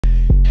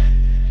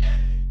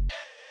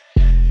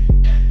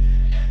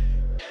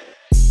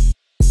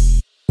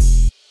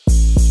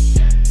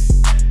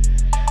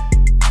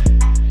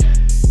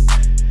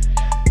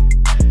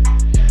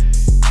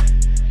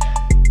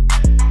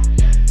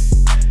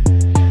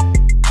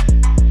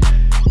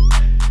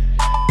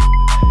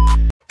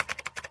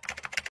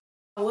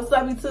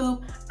What up,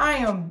 YouTube? I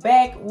am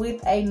back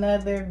with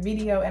another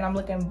video and I'm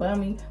looking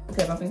bummy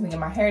because I'm fixing to get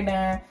my hair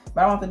done.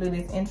 But I want to do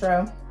this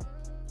intro.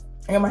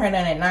 I got my hair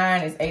done at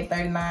 9. It's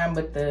 8:39,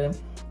 but the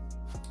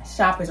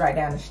shop is right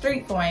down the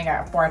street, so I ain't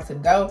got far to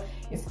go.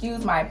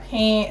 Excuse my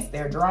pants,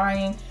 they're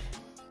drying.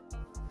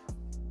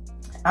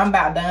 I'm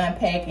about done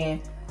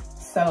packing,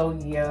 so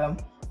yeah.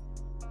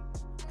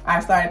 I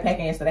started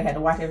packing yesterday, had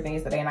to wash everything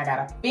yesterday, and I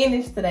gotta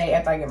finish today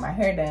after I get my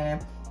hair done.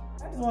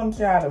 I just want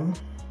y'all to,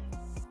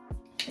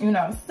 you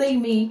know, see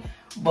me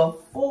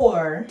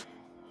before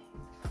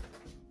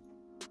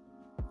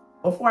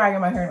I get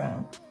my hair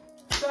done.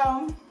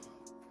 So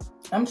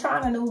I'm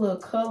trying a new little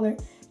color.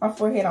 My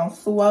forehead on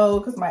swole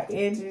because my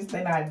edges,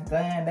 they're not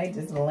done. They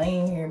just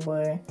laying here,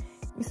 boy.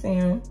 You see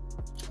them?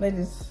 They're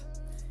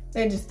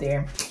just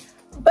there.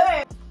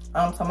 But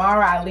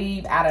tomorrow I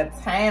leave out of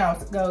town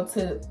to go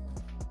to,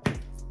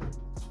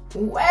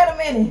 wait a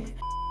minute.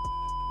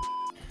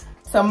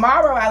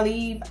 Tomorrow I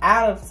leave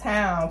out of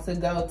town to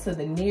go to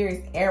the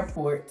nearest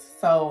airport,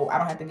 so I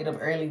don't have to get up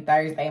early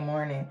Thursday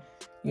morning,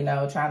 you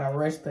know, trying to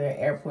rush the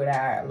airport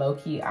out. Low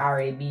key, I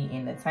already be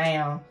in the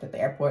town that the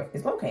airport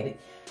is located.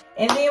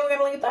 And then we're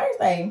gonna leave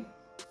Thursday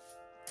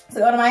to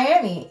go to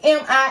Miami.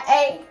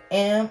 M-I-A.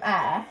 I'm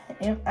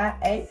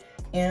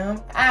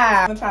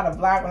gonna try to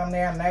vlog when I'm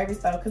there. I'm nervous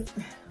though, cause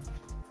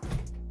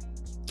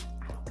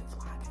I don't be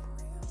vlogging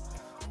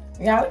for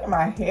real. Y'all, look at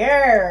my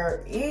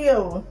hair.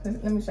 Ew.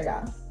 Let me show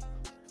y'all.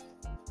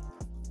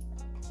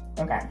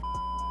 Okay.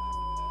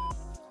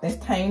 Let's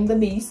tame the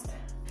beast.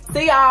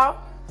 See y'all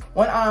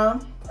when a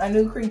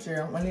new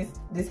creature, when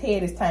this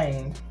head is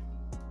tamed.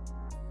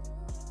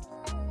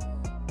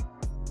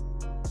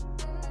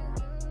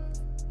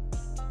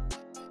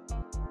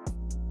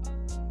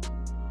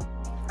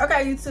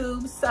 Okay,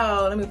 YouTube,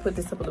 so let me put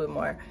this up a little bit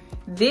more.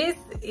 This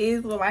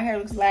is what my hair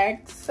looks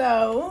like.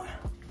 So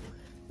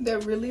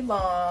they're really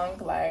long,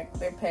 like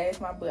they're past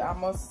my butt,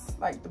 almost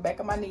like the back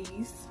of my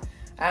knees.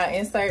 I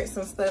insert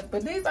some stuff,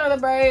 but these are the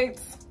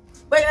braids.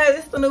 But yeah,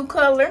 this is the new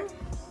color.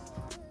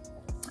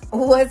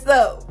 What's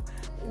up?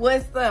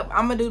 What's up?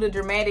 I'm gonna do the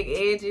dramatic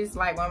edges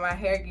like when my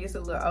hair gets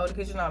a little older,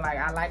 because you know, like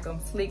I like them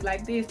sleek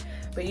like this,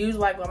 but usually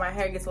like when my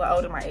hair gets a little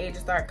older, my edges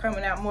start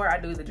coming out more, I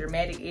do the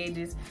dramatic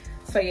edges.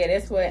 So yeah,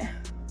 that's what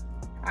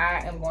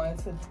I am going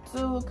to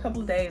do a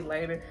couple of days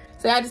later.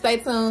 So y'all just stay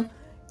tuned.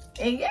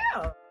 And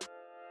yeah.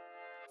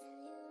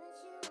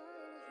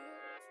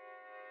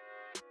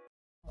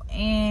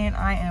 And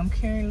I am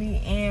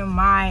currently in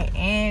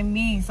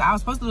Miami. So I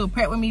was supposed to do a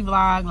prep with me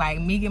vlog, like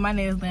me get my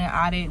nails done,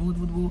 all that, woo,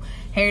 woo, woo,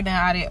 hair done,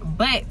 all that,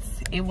 but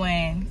it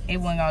wasn't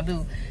gonna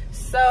do.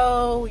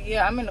 So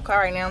yeah, I'm in the car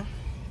right now.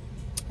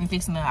 I'm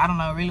fixing to, I don't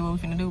know really what we're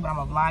finna do, but I'm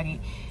gonna vlog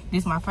it.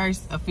 This is my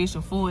first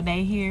official full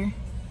day here.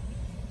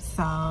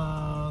 So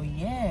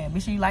yeah, be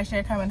sure you like,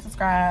 share, comment, and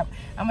subscribe.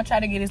 I'm gonna try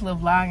to get this little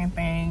vlogging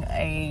thing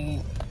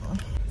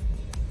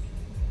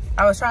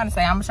I'm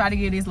gonna try to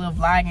give this little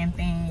vlogging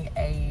thing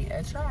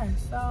a try.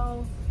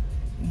 So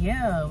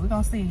yeah, we're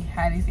gonna see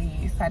how this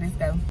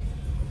go.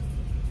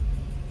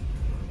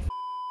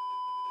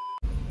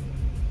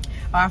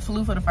 Oh, I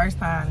flew for the first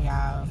time,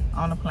 y'all,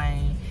 on a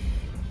plane.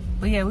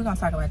 But yeah, we're gonna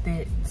talk about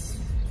that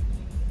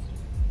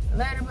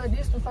later, but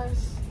this is the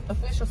first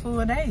official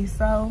full day.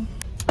 So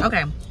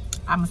okay,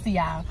 I'm gonna see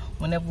y'all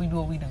whenever we do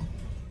what we do.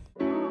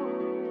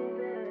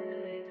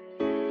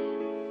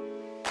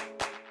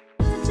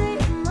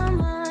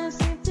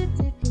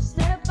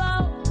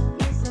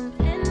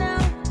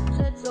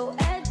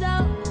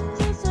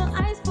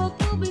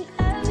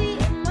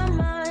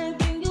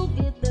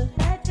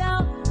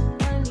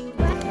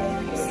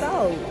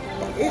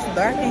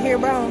 Dark in here,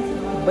 bro,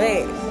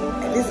 but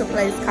this is a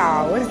place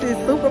called, what is this,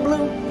 Super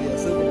Blue? Yeah,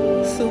 Super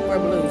Blue. Super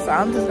Blue. So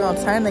I'm just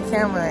gonna turn the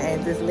camera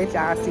and just let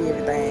y'all see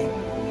everything.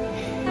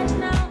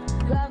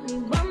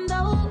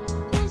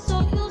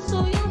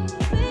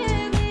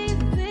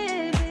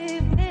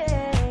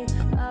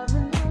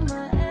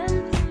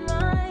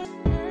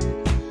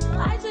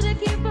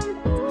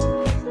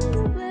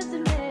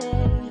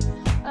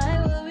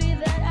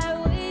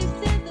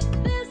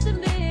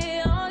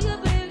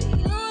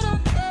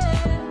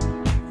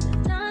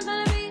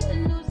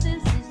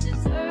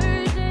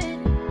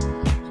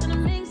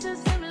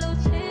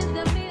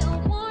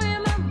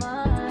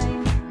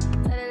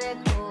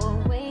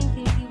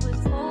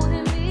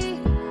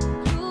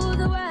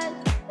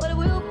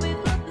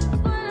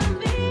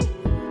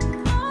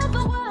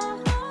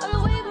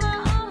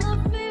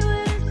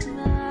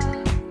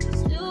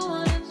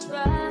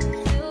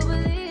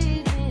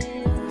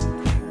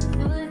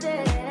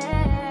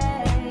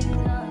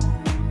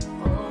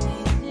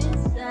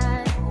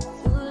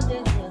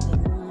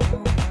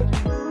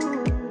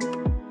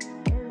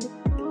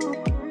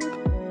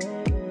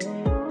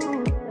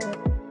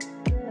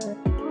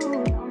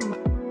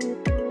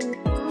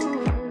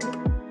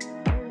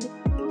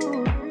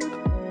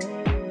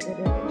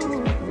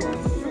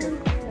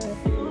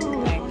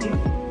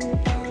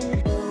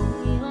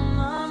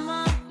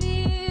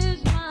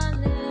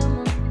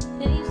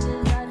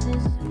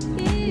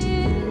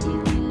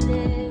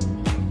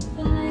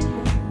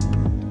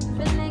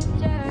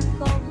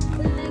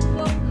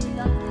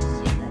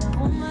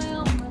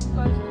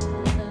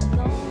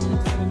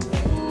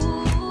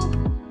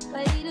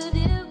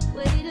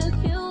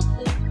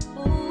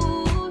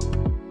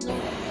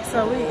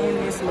 So we in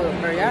this little,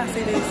 bro. Y'all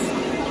see this?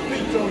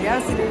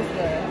 Y'all see this,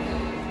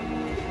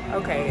 bro?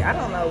 Okay, I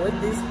don't know what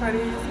this part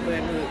is,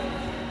 but look.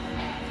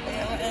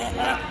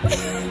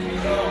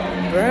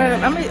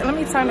 Bruh, let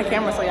me turn the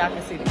camera so y'all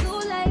can see this.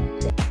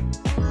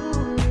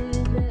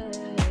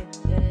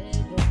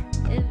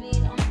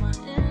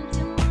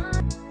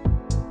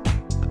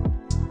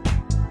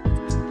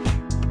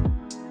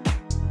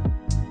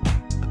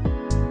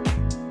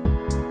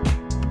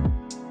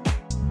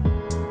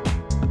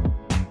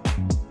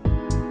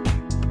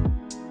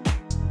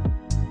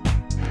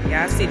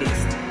 Y'all see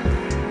this?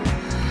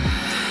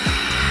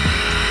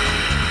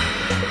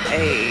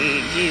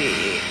 Hey, get it.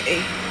 Hey,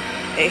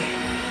 hey,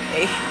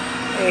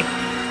 hey,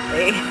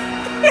 hey,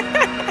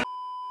 hey.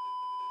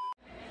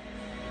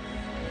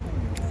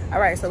 All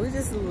right, so we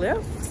just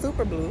left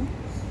Super Blue. I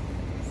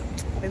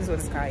think that's what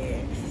it's called,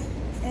 yeah.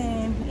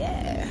 And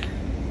yeah,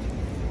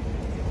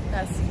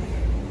 that's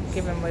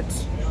giving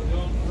much.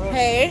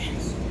 Hey.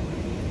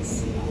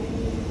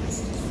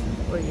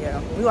 But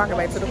yeah, we walking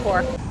back to the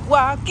car.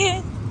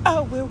 Walking.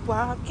 Oh, we're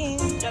walking.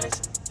 Jealous,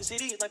 the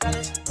city is my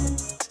palace.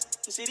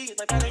 The city is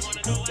my palace.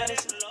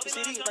 Jealous, the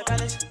city is my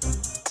palace.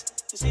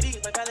 The city is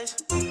my palace.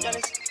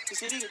 Jealous, the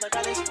city is my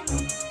palace.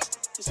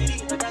 The city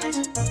is my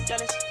palace.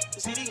 Jealous,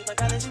 the city is my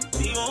palace.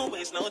 We won't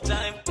waste no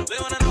time. They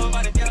wanna know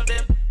about the girl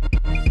them.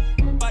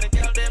 About the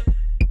girl them.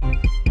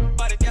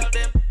 About the girl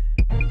them.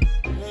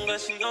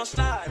 But she gon'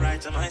 slide right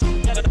to my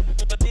city.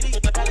 The city is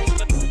my palace.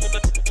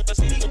 The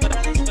city is my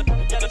palace.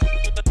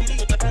 The city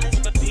is my palace.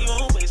 We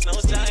won't waste no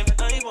time.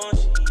 I want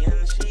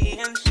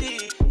and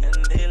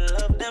they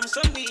love them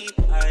so me.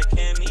 I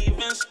can't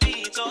even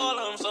speak to all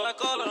of them, so I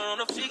call her on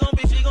the. She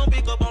gon'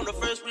 pick up on the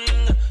first ring.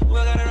 We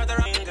got another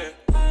ringer.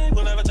 I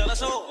will never tell her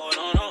so. Oh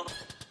no no.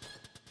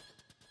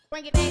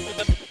 Bring it back.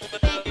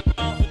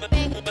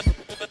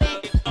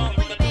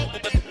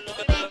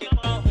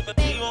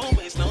 We won't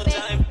waste no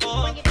time.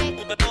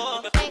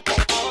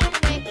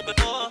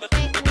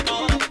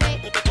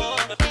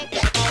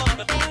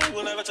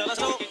 We'll never tell her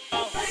so.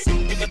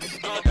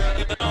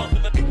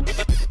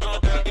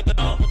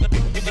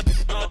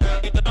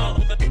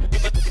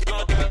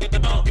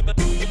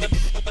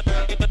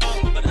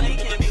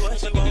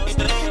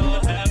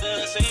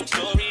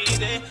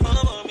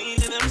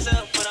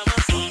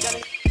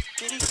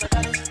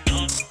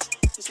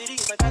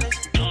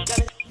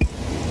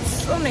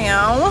 So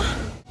now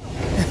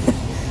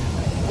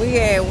we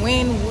at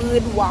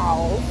Wynwood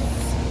Walls.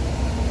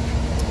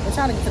 We're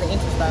trying to get to the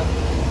entrance though,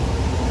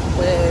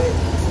 but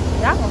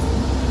y'all gonna see.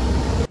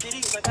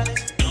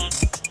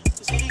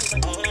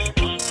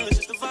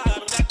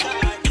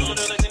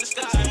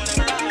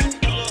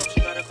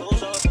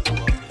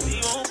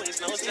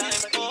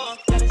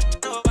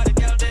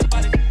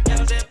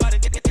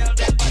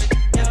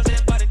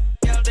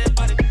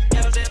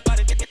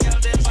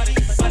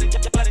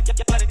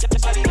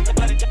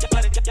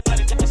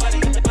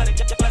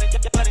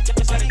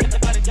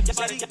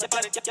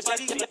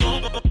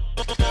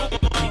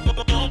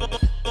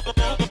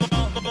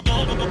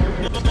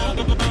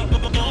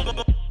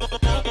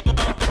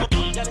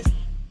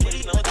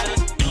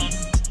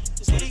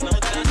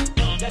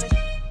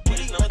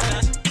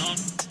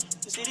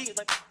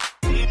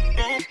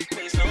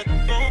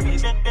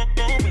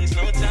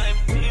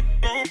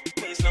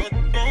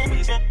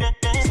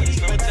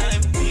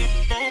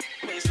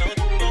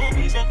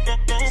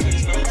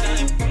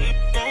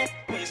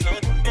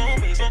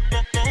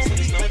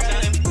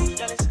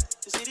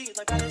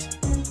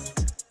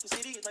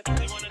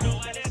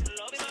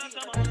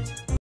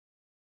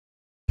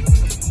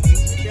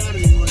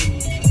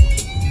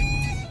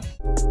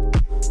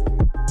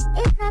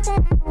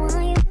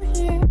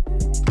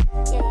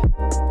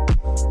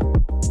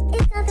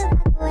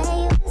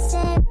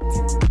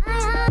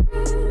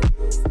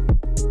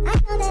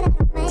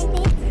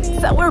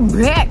 So we're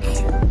back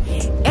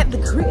at the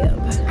crib.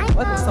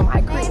 Welcome to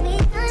my crib.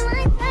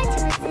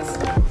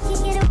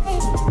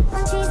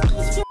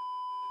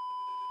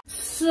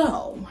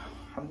 So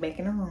I'm back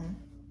in the room.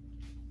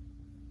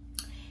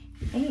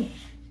 And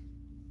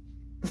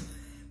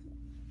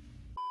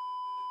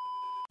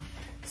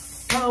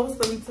so what's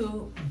up,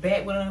 YouTube?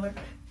 Back with another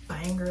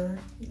banger.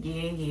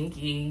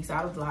 Yeah. So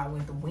I was live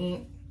with the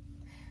Wynwood,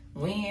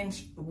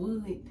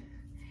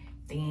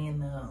 then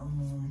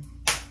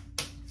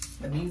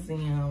the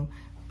museum,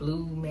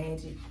 Blue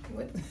Magic,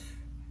 what?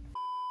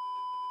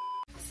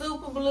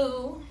 Super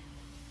Blue,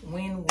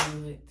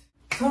 Wynwood.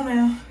 So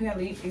now we gotta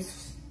leave.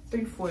 It's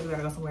 3:40. We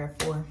gotta go somewhere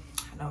at 4.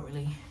 I don't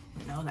really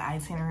know the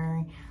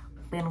itinerary.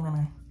 Then I'm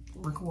gonna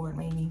record,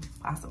 maybe,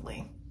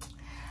 possibly.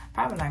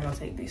 Probably not gonna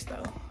take this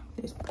though.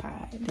 This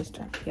trap,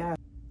 y'all.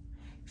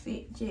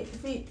 Fit jet.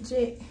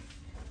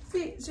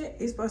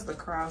 It's supposed to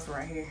cross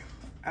right here.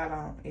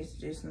 It's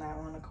just not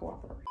want to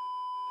cooperate.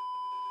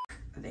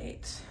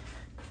 That.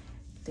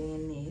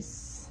 Then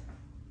this.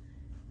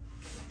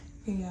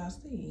 Can y'all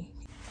see?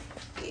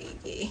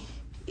 Yeah.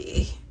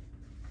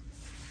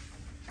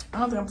 I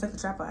don't think I'm taking the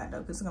tripod out though,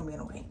 because it's gonna be in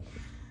the way.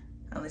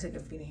 I only take a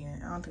fit in here.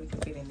 I don't think we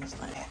can fit in this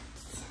lens.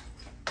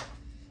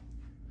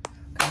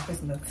 Okay.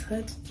 fixing to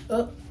touch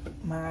up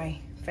my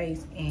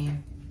face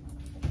and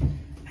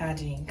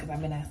hygiene because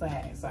I've been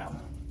outside, so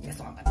that's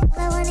what I'm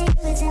about to do.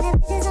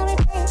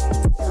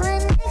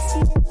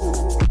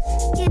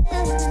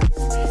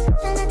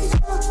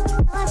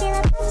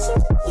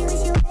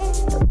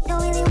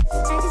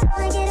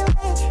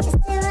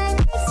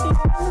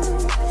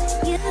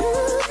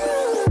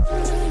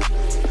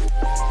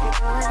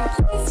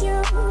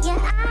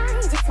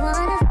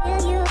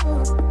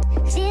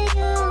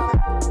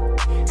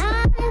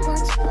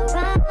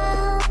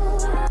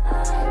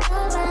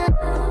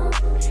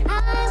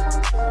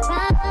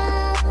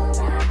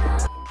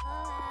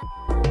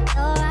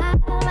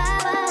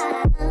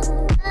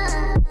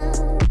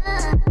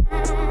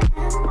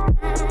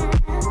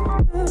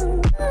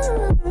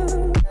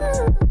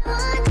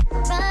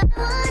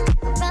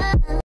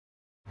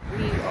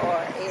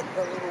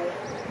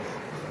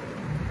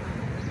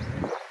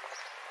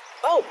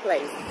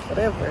 Place,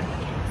 whatever.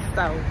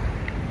 So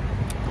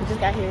we just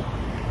got here,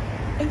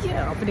 and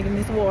yeah, I'm finna get in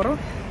this water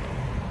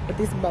with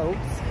this boat.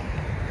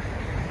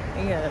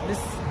 And yeah, the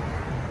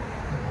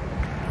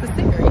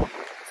scenery,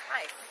 it's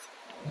nice.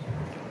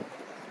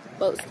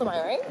 Boats to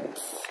my right.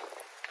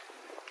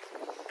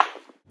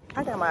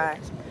 I got my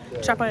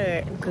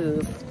chopper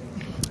because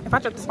if I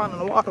drop this phone in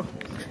the water,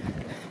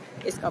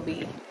 it's gonna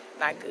be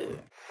not good.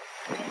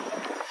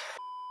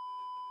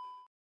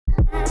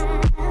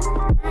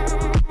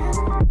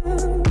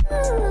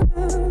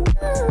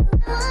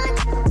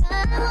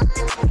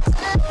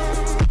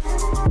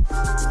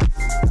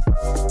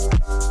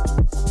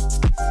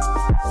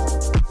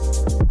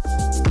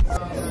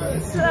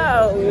 So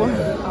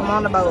I'm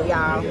on the boat,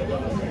 y'all.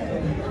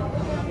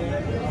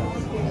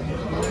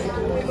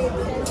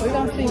 We're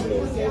gonna see.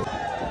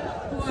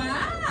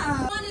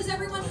 Wow! Is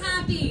everyone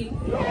happy?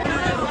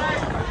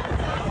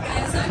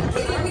 Guys, I'm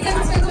kidding. We got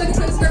to spend 20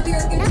 minutes where we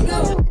are good to go.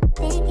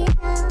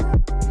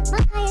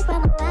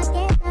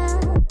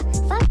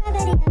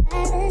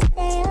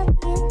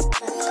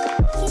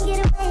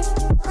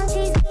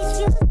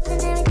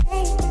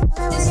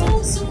 This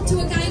home sold to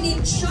a guy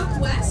named Chuck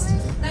West.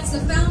 That's the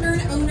founder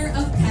and owner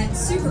of Pet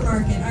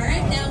Supermarket. All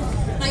right, now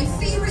my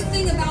favorite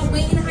thing about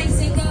Wayne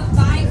Huizenga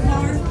by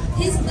far,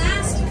 his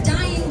last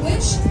dying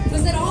wish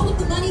was that all of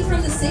the money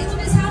from the sale of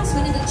his house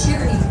went into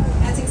charity.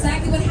 That's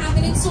exactly what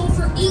happened. It sold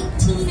for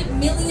 $18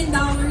 million.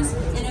 And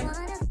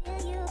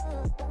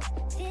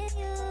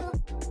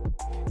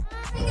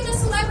speaking of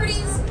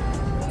celebrities,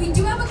 we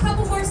do have a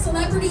couple more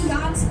celebrity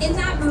yachts in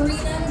that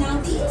marina. Now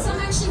these I'm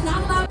actually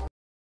not allowed.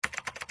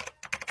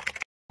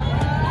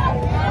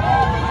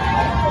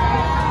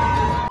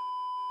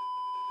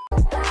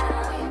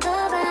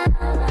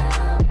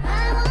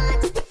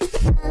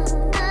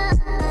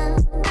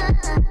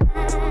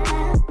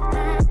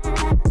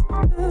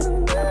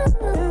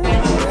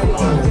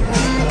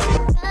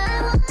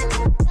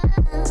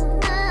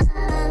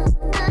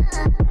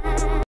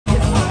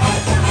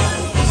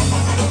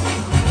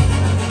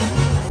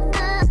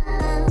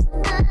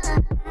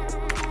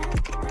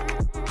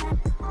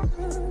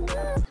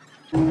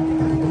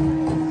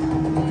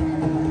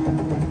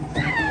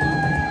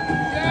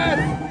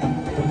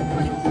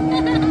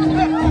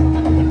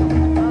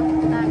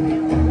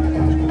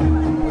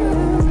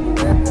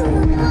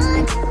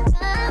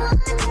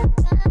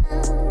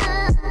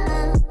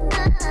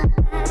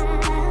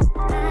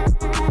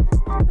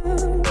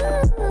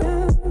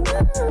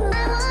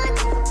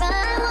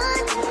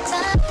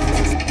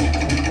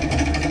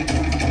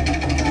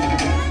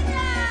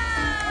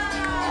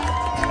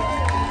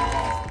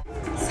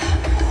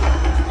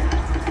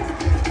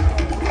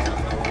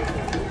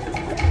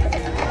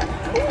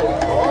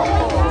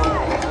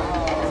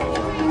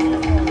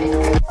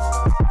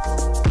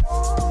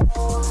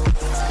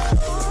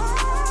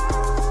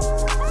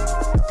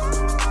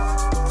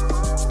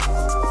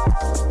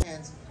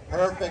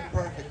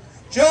 Perfect.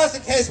 Just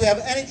in case we have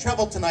any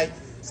trouble tonight,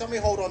 somebody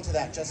hold on to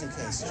that, just in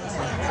case.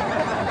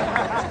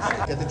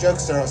 Get the joke,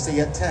 sir. I'll see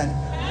you at 10.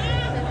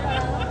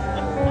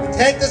 You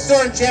take the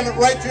sword and jam it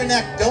right through your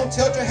neck. Don't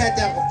tilt your head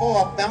down before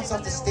I'll bounce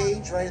off the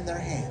stage right in their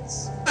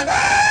hands. And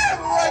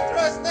right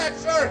through his neck,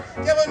 sure.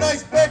 Give a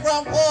nice big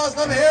round applause.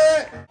 Let me hear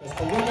it. It's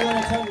the local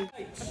entertainment.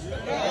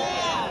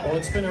 Well,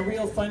 it's been a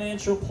real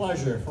financial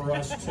pleasure for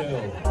us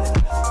too.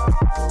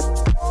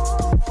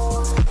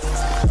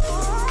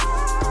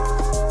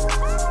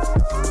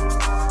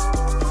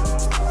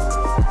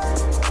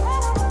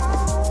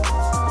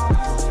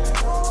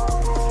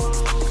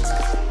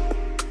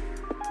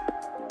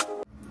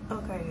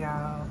 Okay,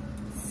 y'all.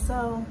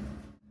 So,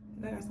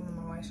 there's some of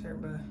my white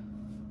shirt, but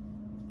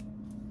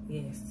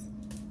yes.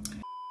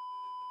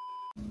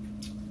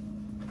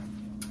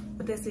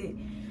 But that's it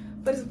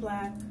for this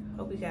vlog.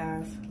 Hope you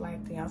guys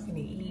liked it. Y'all finna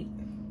eat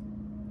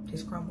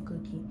this crumble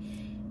cookie.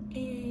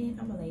 And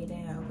I'm gonna lay it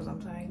down because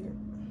I'm tired.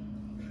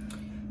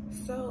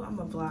 So, I'm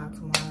gonna vlog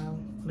tomorrow.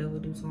 What we'll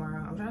do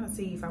tomorrow. I'm trying to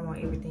see if I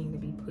want everything to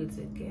be put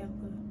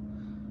together.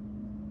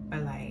 Or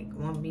like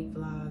one big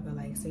vlog or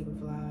like separate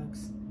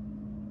vlogs.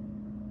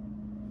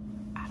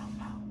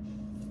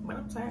 But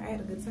I'm tired. I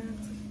had a good time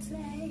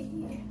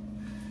today.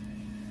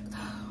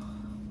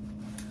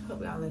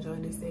 Hope y'all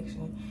enjoyed this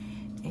section.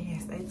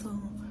 And stay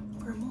tuned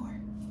for more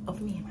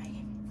of me in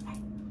Miami. Bye.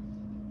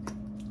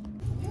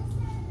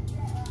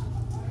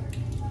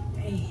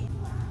 Hey.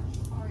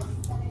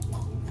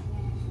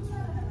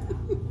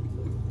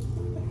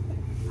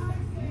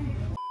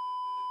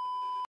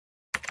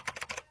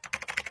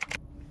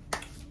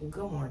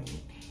 Good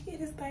morning. It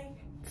is day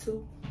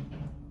 2.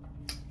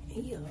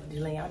 And yeah,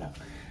 just let y'all know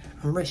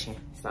I'm rushing,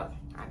 so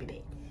I'll be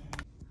back.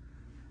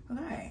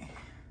 Alright.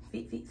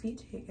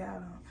 Feet, check out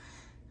on.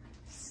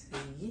 See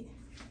it.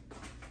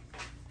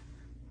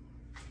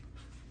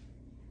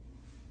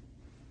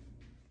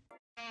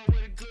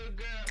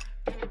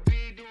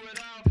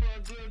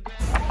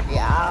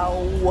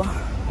 Yo,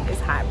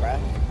 it's hot, bro,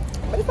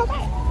 but it's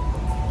okay.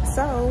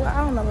 So I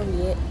don't know where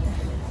we at.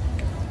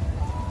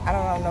 I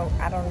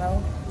don't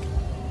know.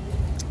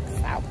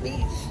 South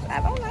Beach. I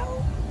don't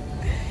know.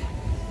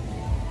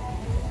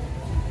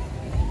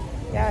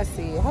 Y'all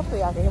see.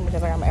 Hopefully y'all can hear me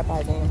because I got my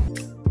AirPods in.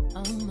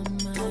 On my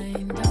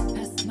mind, I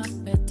pass my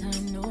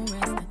bedtime, no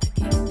rest at the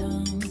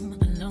kingdom.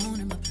 Alone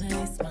in my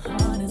place, my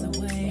heart is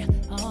away.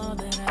 All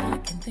that I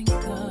can think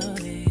of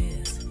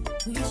is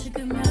we should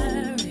get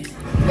married.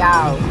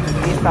 Y'all,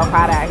 it's so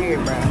hot out here,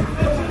 bro.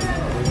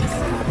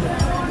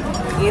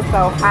 It's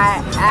so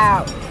hot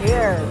out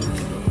here.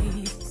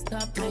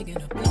 Stop making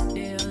a big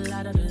deal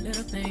out of the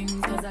little things,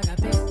 cause I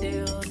got big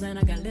deals and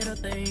I got little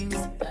things.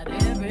 Got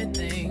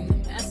everything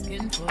I'm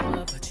asking for,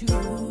 but you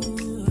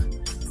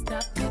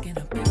stop making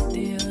a big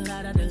deal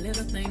out of the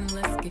little things.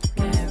 Let's get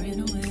carried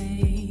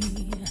away.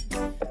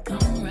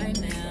 Come right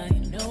now,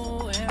 you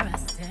know where I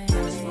stand. I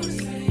just wanna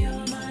say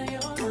you're mine.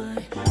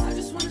 I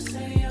just wanna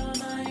say you're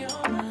mine.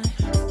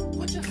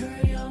 What you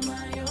heard, you're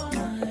mine.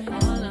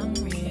 All I'm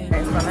real.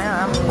 Okay, so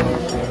now I'm in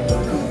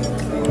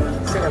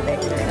sugar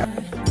back there.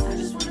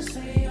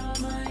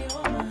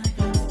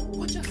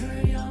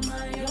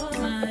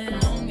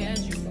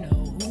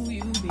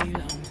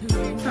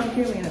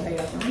 Here we in the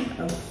bathroom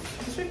of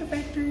the sugar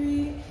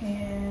factory,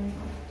 and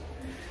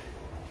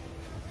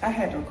I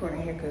had to record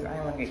in here because I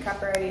didn't want to get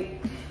copyrighted.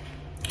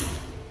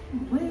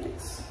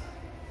 What?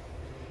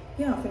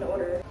 Yeah, I'm finna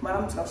order, but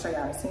I'm just gonna show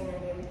y'all the scenery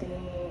and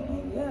everything.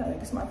 And yeah,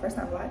 this is my first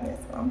time vlogging,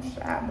 so I'm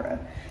shy, bro.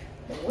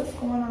 But what's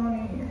going on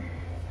in here?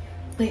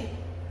 Wait,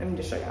 let me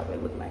just show y'all what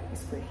it look like.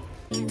 It's pretty.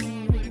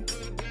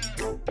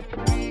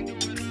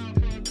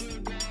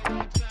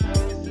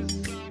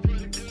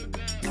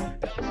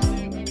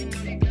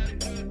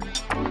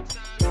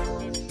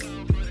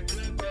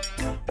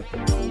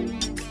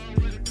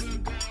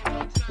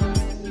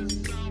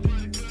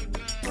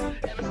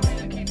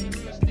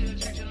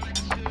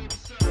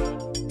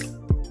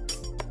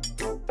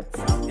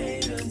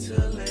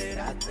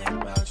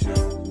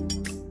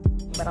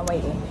 But I'm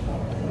waiting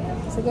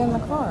to get in the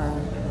car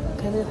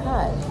because it's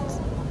hot.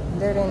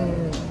 Better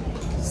than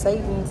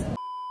savings.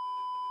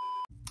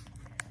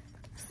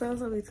 So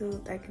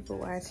YouTube, thank you for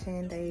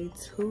watching day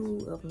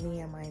 2 of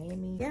me in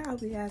Miami. Yeah, I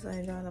hope you guys are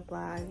enjoying the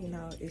vlog. You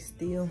know, it's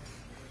still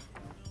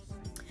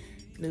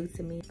new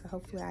to me.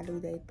 Hopefully I do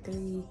day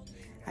 3.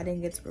 I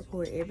didn't get to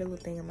record every little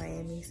thing in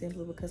Miami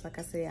simply because, like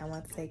I said, I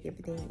want to take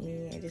everything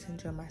in and just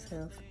enjoy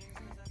myself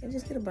and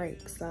just get a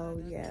break. So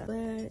yeah,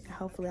 but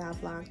hopefully I'll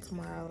vlog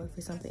tomorrow if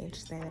it's something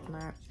interesting. If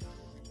not,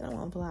 I don't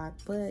want to vlog.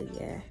 But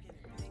yeah,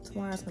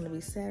 tomorrow's gonna be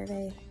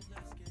Saturday,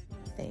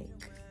 I think.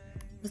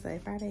 What's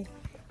that, Friday?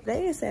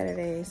 Today is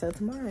Saturday, so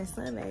tomorrow is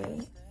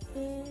Sunday.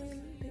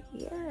 And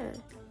yeah,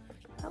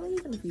 I'll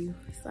leave in a few.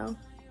 So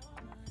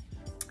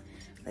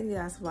thank you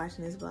guys for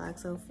watching this vlog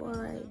so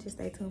far. Just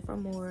stay tuned for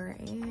more.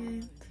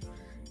 And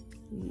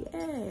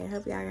yeah,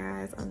 hope y'all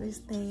guys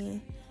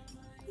understand.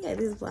 Yeah,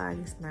 this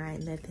vlog is not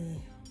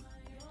nothing,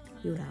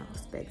 you know,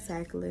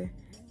 spectacular,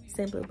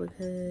 simply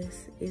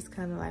because it's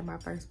kind of like my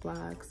first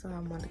vlog, so I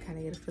want to kind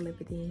of get a feel of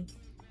everything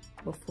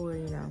before,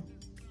 you know.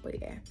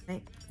 But yeah,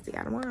 see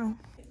y'all tomorrow.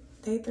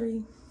 Day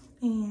 3,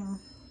 and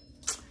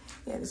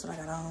yeah, this is what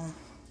I got on.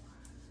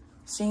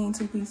 Sheen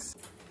 2-piece.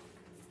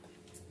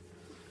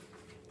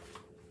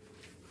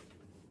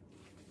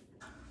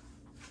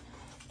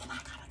 And I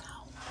gotta go.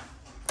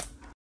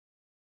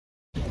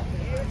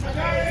 Hi.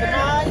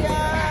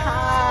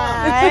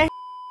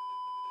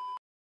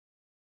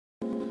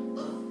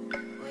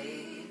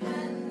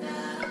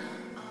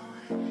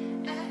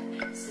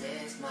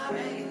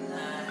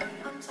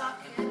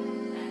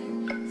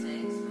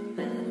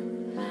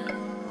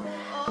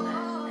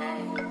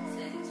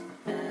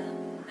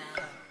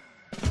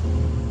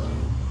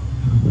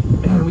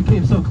 Man, we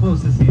came so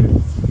close this year.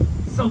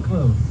 So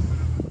close.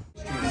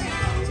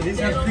 So these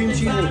have cream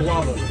cheese and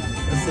guava.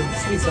 That's the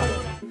sweet side.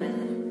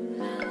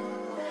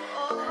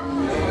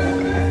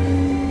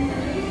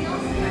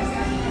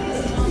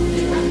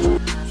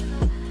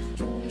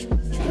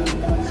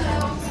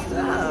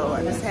 So I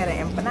just had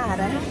an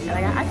empanada and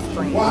I got ice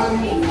cream.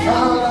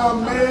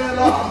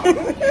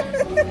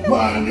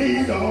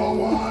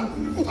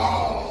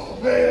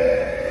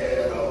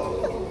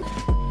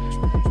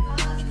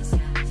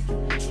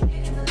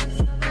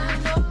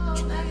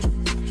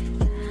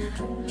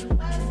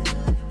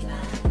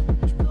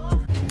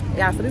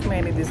 Y'all, so this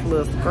man did this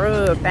little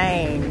scrub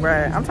thing,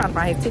 bruh. I'm trying to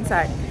find his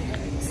TikTok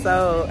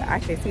so I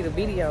can see the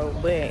video,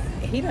 but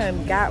he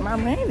done got my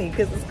money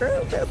because the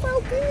scrub feels so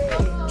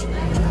good.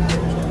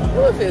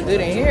 Ooh, it feels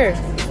good in here.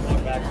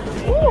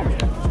 Ooh.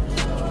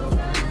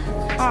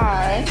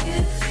 Hi.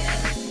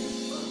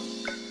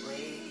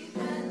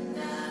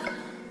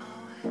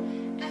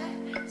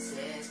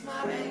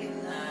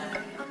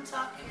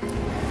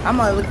 I'm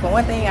gonna look for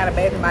one thing out of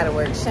Bath & Body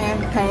Works: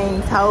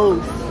 champagne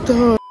toast.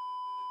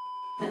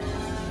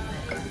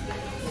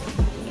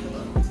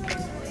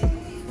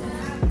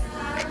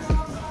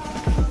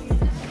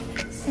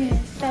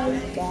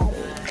 Got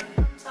it.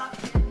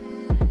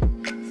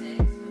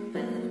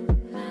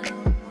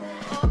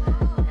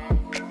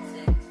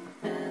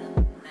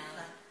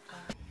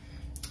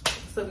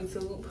 So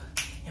YouTube,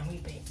 and we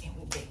back, and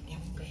we back, and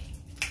we back,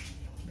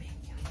 and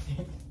we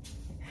back.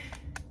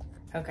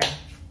 Okay.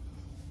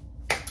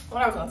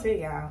 What I was gonna tell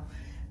y'all,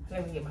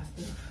 let me get my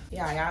stuff.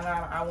 Y'all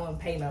know I wouldn't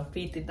pay no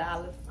 $50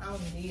 on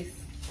this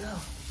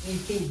stuff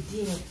if it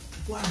didn't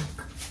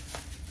work.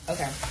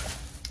 Okay.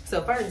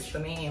 So first, the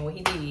man, what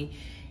he did,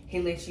 he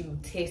let you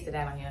test it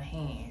out on your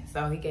hand.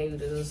 So he gave you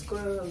the little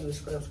scrub, you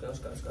scrub.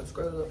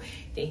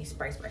 Then he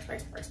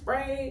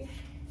spray.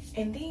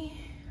 And then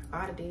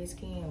all the dead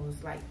skin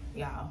was like,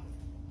 y'all,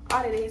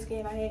 all the dead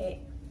skin I had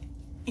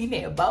in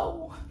that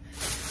bowl.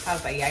 I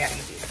was like, yeah, I gotta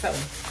get this. So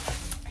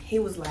he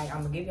was like,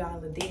 I'm gonna give y'all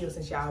the deal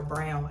since y'all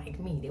brown like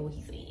me. That's what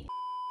he said.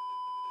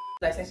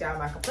 Like, since y'all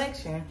my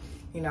complexion,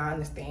 you know, I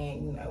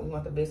understand, you know, we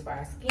want the best for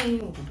our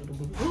skin.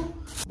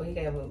 But he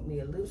gave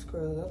me a lip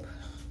scrub.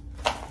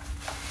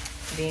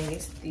 Then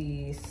it's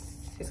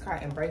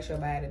called Embrace Your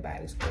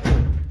Body Scrub.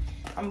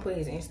 I'm gonna put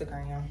his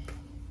Instagram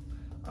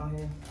on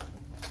here.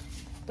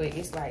 But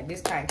it's like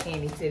this kind of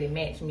candy. He said it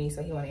matched me,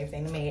 so he wanted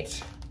everything to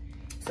match.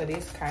 So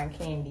this kind of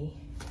candy.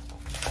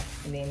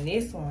 And then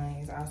this one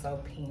is also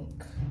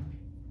pink.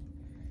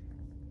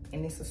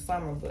 And it's a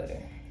summer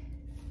butter.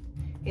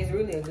 It's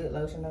really a good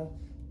lotion though,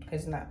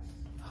 cause it's not,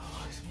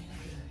 oh, it's really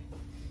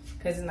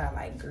good. Cause it's not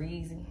like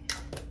greasy.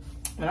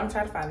 When I'm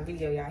trying to find a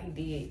video, y'all, he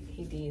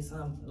did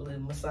some little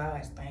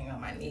massage thing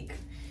on my neck.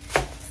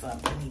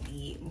 Something he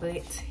did,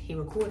 but he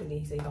recorded it.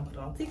 He said he's gonna put it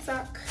on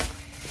TikTok.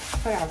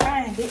 So I gotta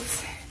find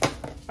it.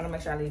 I wanna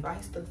make sure I leave all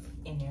his stuff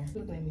in there.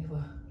 Looking at me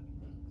for,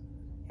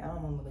 y'all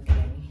don't wanna look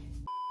at me.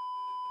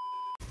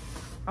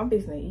 I'm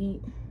fixing to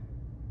eat.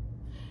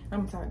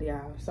 I'm gonna talk to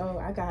y'all. So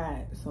I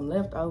got some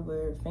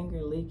leftover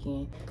finger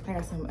licking. I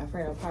got some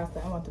Alfredo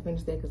pasta. I want to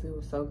finish that because it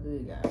was so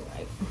good, guys.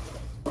 Like,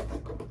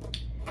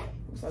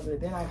 it was so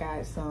good. Then I got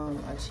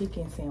a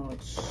chicken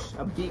sandwich,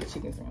 a big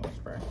chicken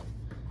sandwich, bro,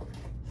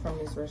 from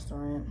this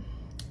restaurant.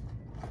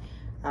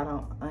 I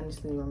don't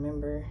honestly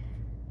remember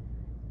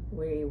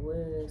where it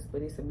was,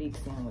 but it's a big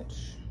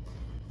sandwich.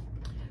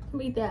 Let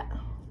me eat that.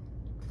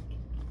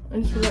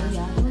 And just let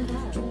y'all.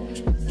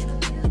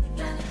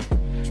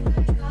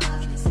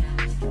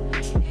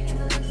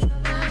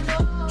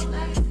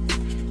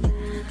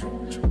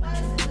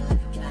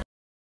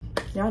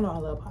 Y'all know I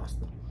love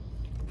pasta,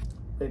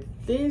 but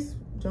this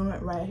joint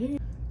right here,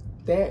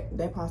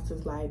 that pasta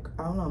is like,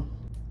 I don't know.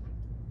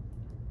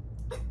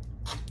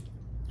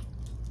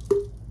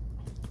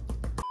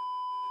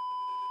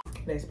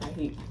 That's my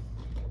heat.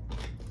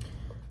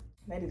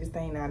 They did this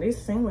thing now.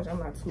 This sandwich I'm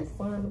not too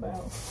fun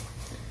about.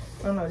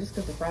 I don't know, just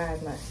because the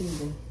fries not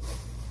seasoned.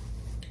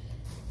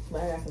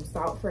 But I got some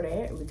salt for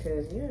that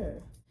because, yeah.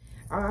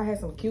 I had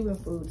some Cuban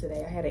food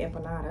today. I had an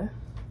empanada.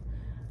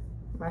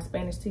 My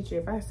Spanish teacher,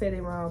 if I said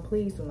it wrong,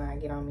 please do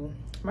not get on me.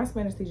 My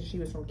Spanish teacher, she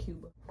was from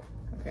Cuba.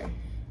 Okay.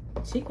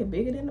 Chicken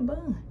bigger than the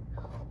bun.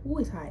 Ooh,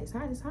 it's hot, it's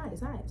hot, it's hot,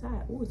 it's hot, it's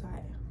hot. Ooh, it's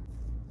hot.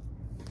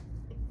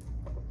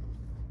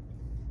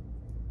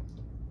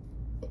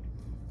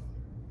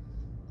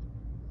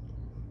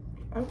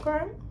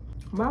 Okay.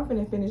 I'm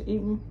finna finish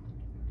eating.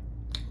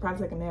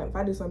 Probably take a nap. If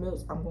I do something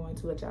else, I'm going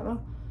to let y'all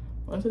know.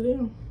 Until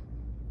then,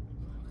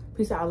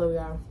 peace out. I love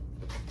y'all.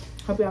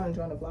 Hope y'all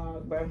enjoying the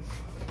vlog, bro.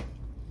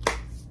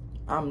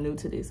 I'm new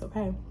to this,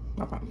 okay?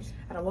 I promise.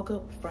 I done woke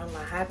up from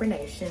my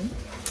hibernation.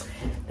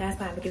 Now it's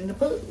time to get in the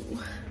pool.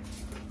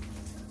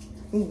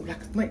 Ooh,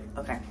 like a snake.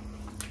 Okay.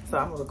 So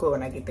I'm gonna record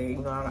when I get there. You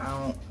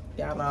know,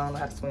 y'all know I don't know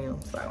how to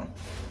swim, so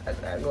I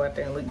gotta go out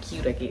there and look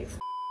cute, I guess.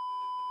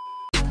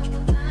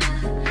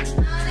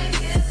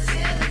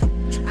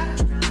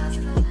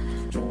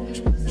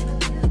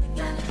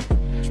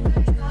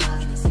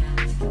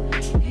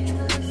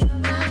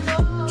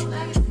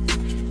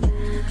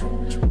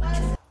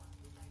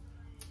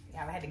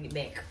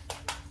 Back.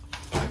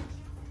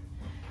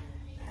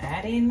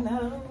 I didn't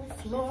know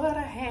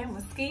Florida had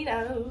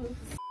mosquitoes.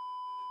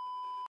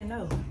 I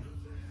know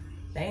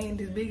they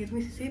ain't as big as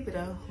Mississippi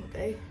though.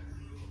 They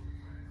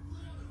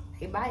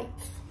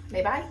bites.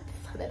 They bites.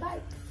 They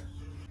bites.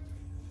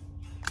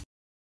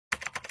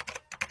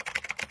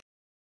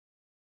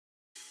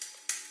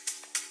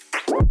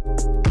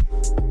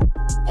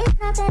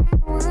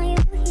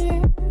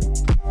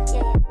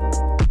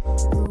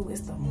 Ooh,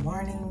 it's the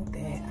morning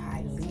that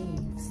I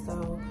leave,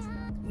 so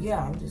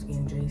yeah, I'm just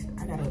getting dressed.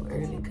 I got up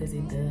early because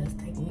it does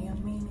take me a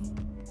minute.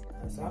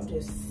 So I'm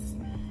just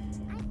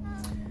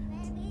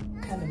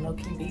kind of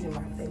low-key beating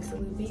my face a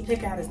little bit.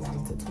 Checkout is not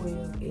until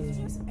 12. It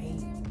is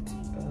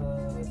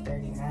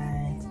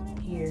 8:39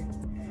 here.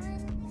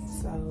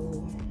 So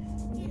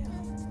yeah,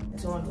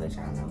 just wanted to let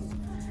y'all know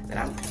that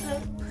I'm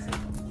up.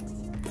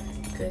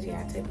 Cause yeah,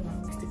 I take a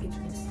long to get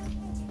dressed.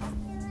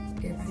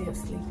 Everybody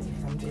else sleeping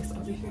and I'm just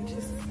over here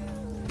just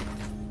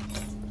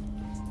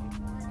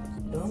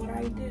doing what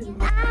I do.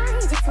 I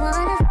just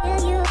wanna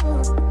feel you.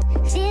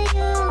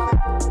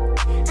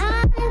 I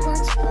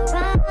want you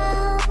around.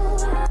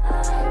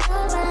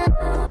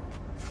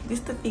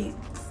 This the feet,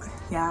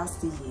 y'all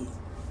see it.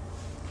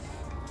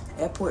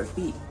 Airport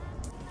feet.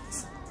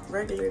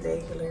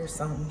 Regular,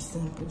 something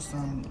simple,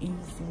 something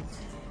easy.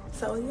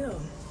 So yeah.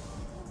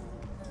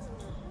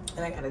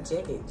 And I got a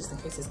jacket just in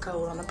case it's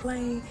cold on the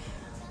plane.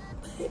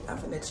 But I'm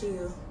finna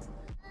chill.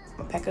 I'm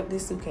gonna pack up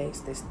this suitcase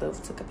that's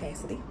stuffed to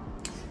capacity.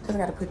 Cause I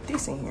gotta put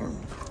this in here.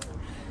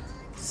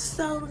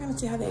 So we're gonna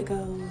see how that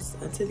goes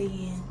until the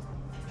end.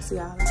 See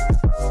y'all.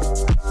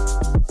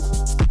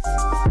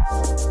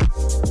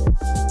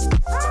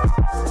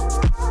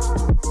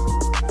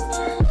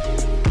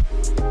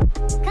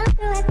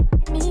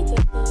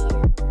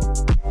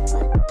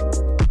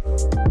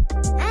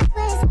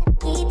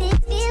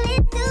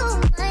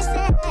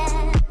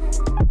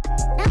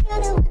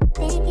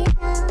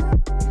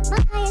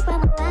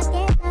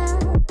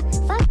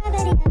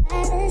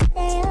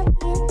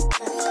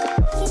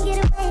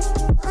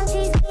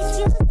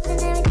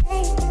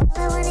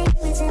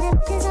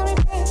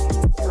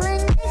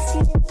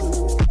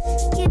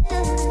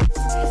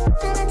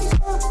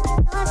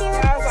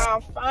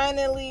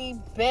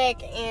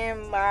 Back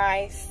in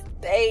my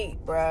state,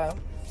 bruh.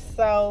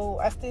 So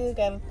I still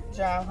gotta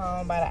drive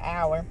home about an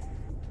hour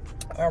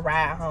or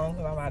ride home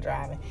because I'm not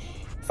driving.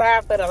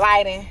 Sorry for the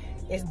lighting,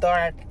 it's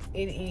dark.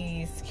 It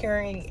is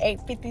currently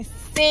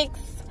 8:56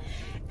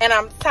 and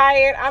I'm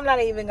tired. I'm not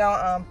even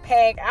gonna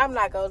unpack. I'm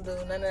not gonna do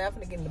none of that. I'm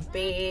gonna get in the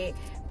bed,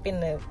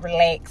 finna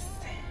relax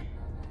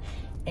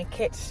and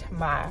catch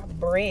my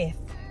breath.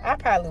 I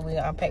probably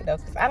will unpack though,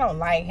 because I don't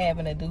like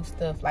having to do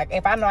stuff. Like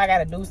if I know I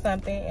gotta do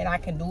something and I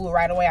can do it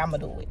right away, I'm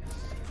gonna do it.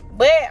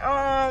 But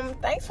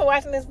thanks for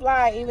watching this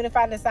vlog. Even if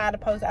I decide to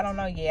post, I don't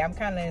know yet. I'm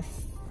kind of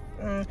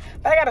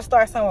but I gotta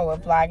start somewhere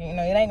with vlogging. You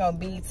know, it ain't gonna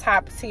be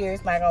top tier.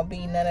 It's not gonna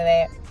be none of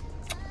that,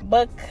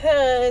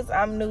 because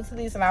I'm new to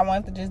this and I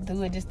wanted to just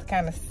do it just to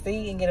kind of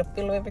see and get a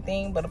feel of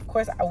everything. But of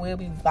course I will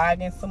be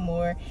vlogging some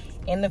more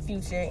in the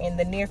future, in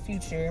the near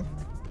future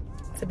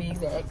to be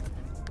exact.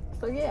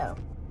 So yeah,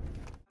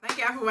 thank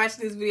y'all for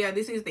watching this video.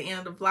 This is the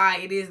end of the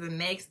vlog. It is the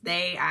next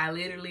day. I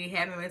literally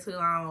haven't been too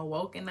long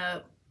woke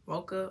up.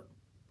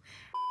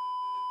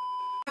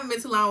 Haven't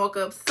been too long woke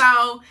up.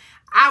 So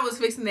I was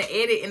fixing to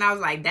edit and I was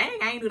like, dang,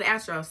 I ain't do the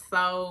outro.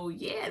 So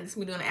yeah, this is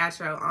me doing the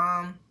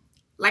outro.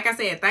 Like I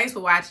said, thanks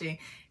for watching.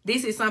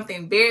 This is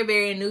something very,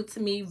 very new to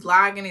me.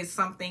 Vlogging is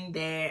something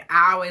that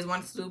I always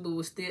wanted to do, but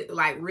was still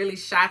like really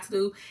shy to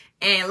do.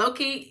 And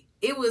low-key,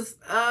 it was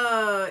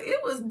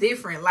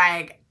different.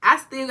 Like I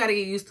still gotta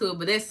get used to it,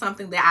 but that's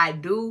something that I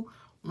do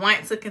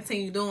want to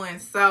continue doing.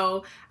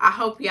 So I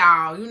hope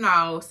y'all, you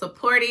know,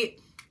 support it.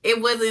 It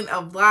wasn't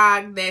a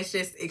vlog that's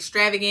just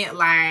extravagant.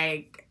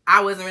 Like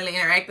I wasn't really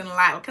interacting a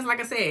lot, because like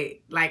I said,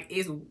 like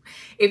if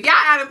y'all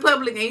out in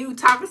public and you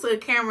talking to a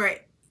camera,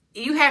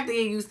 you have to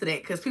get used to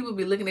that, because people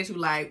be looking at you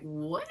like,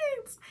 what?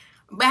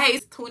 But hey,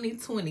 it's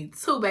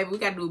 2022, baby. We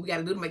gotta do what we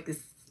gotta do to make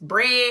this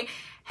bread,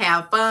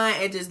 have fun,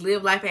 and just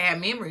live life and have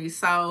memories.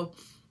 So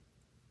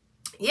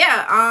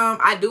yeah,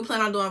 I do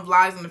plan on doing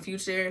vlogs in the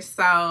future.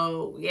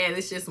 So yeah,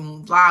 this is just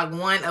vlog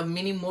one of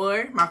many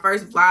more. My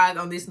first vlog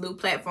on this new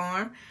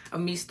platform of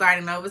me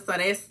starting over. So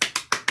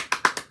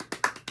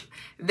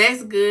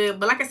that's good.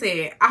 But like I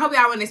said, I hope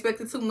y'all wasn't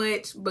expecting too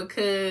much,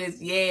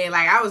 because yeah,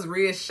 like I was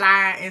real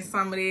shy in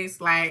some of this,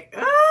 like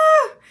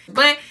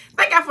but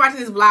thank y'all for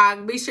watching this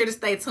vlog. Be sure to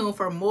stay tuned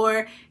for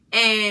more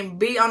and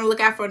be on the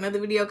lookout for another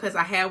video, because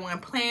I have one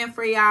planned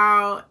for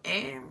y'all.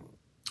 And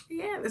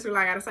yeah, that's really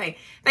all I gotta say.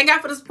 Thank y'all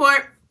for the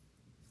support.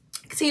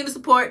 Continue to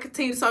support,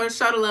 continue to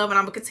show the love, and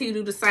I'm gonna continue to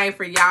do the same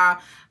for y'all.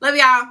 Love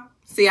y'all.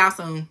 See y'all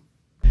soon.